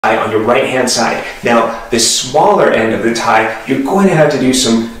tie on your right hand side. Now, the smaller end of the tie, you're going to have to do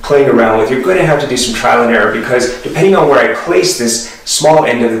some playing around with. You're going to have to do some trial and error, because depending on where I place this small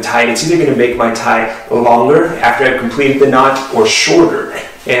end of the tie, it's either going to make my tie longer after I've completed the knot or shorter.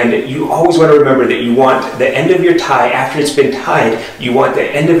 And you always want to remember that you want the end of your tie, after it's been tied, you want the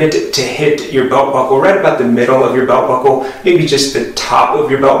end of it to hit your belt buckle, right about the middle of your belt buckle, maybe just the top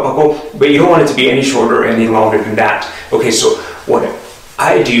of your belt buckle, but you don't want it to be any shorter or any longer than that. Okay, so what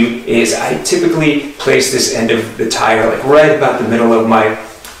I do is I typically place this end of the tie like right about the middle of my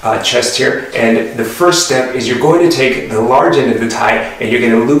chest here, and the first step is you're going to take the large end of the tie and you're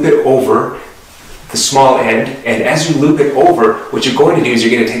going to loop it over the small end, and as you loop it over, what you're going to do is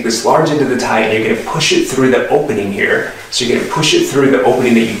you're going to take this large end of the tie and you're going to push it through the opening here. So you're going to push it through the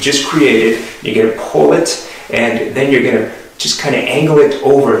opening that you just created, you're going to pull it, and then you're going to just kind of angle it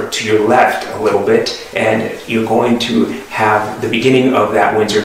over to your left a little bit, and you're going to have the beginning of that Windsor